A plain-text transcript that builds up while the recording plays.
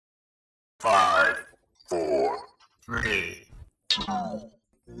5, 4, 3, 2,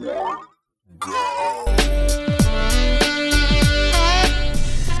 1, go.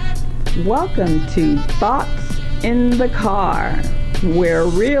 Welcome to Thoughts in the Car, where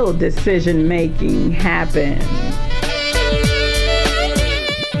real decision making happens.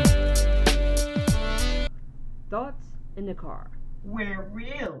 Thoughts in the Car, where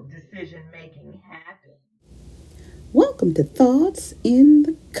real decision making happens. Welcome to Thoughts in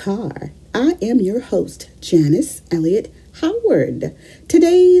the Car. I am your host, Janice Elliott Howard.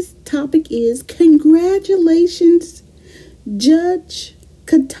 Today's topic is congratulations, Judge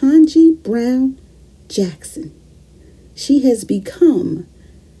Ketanji Brown Jackson. She has become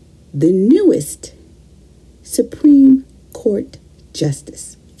the newest Supreme Court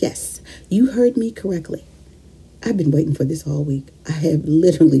Justice. Yes, you heard me correctly. I've been waiting for this all week. I have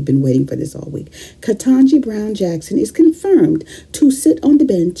literally been waiting for this all week. Ketanji Brown Jackson is confirmed to sit on the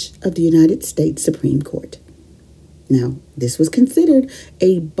bench of the United States Supreme Court. Now, this was considered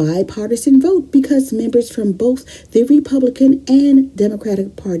a bipartisan vote because members from both the Republican and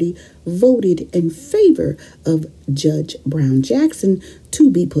Democratic Party voted in favor of Judge Brown Jackson to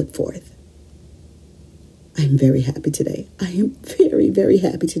be put forth. I'm very happy today. I am very, very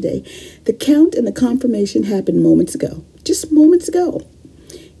happy today. The count and the confirmation happened moments ago. Just moments ago.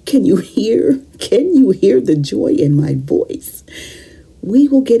 Can you hear the joy in my voice? We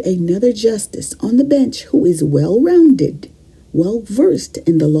will get another justice on the bench who is well-rounded, well-versed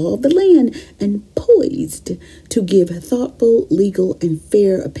in the law of the land, and poised to give thoughtful, legal, and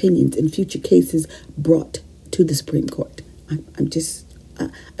fair opinions in future cases brought to the Supreme Court. I'm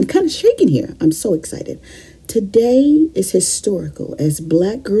kind of shaking here. I'm so excited. Today is historical as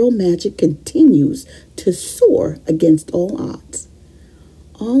Black Girl Magic continues to soar against all odds.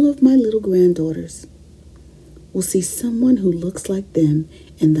 All of my little granddaughters will see someone who looks like them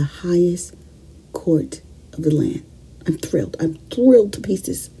in the highest court of the land. I'm thrilled. I'm thrilled to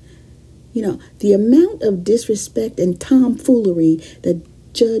pieces. You know, the amount of disrespect and tomfoolery that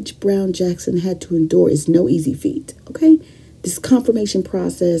Judge Brown Jackson had to endure is no easy feat, okay? This confirmation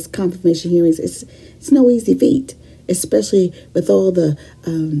process, confirmation hearings, it's no easy feat, especially with all the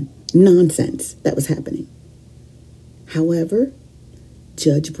nonsense that was happening. However,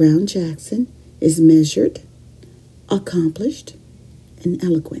 Judge Brown Jackson is measured, accomplished, and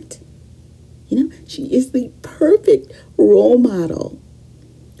eloquent. You know, she is the perfect role model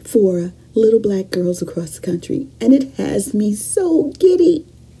for little Black girls across the country. And it has me so giddy.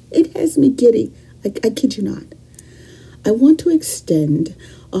 It has me giddy. I kid you not. I want to extend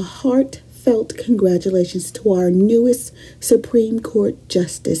a heartfelt congratulations to our newest Supreme Court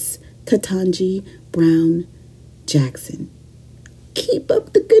Justice, Ketanji Brown Jackson. Keep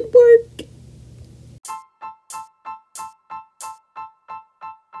up the good work.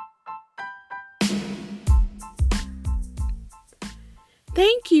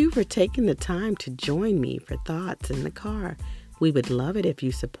 Thank you for taking the time to join me for Thoughts in the Car. We would love it if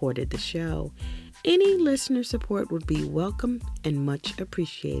you supported the show. Any listener support would be welcome and much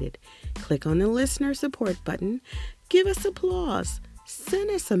appreciated. Click on the listener support button, give us applause,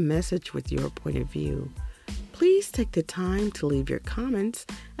 send us a message with your point of view. Please take the time to leave your comments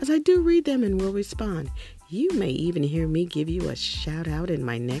as I do read them and will respond. You may even hear me give you a shout out in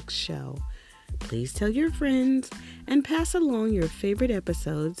my next show. Please tell your friends and pass along your favorite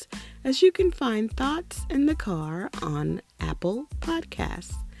episodes as you can find Thoughts in the Car on Apple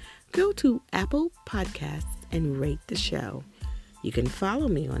Podcasts. Go to Apple Podcasts and rate the show. You can follow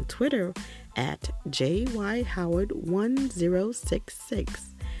me on Twitter at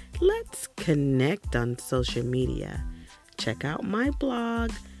JYHoward1066. Let's connect on social media. Check out my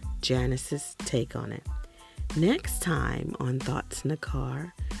blog, Janice's Take on It. Next time on Thoughts in the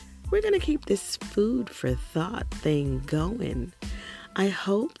Car, we're going to keep this food for thought thing going. I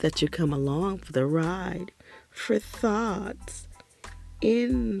hope that you come along for the ride for thoughts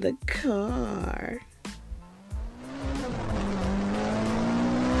in the car.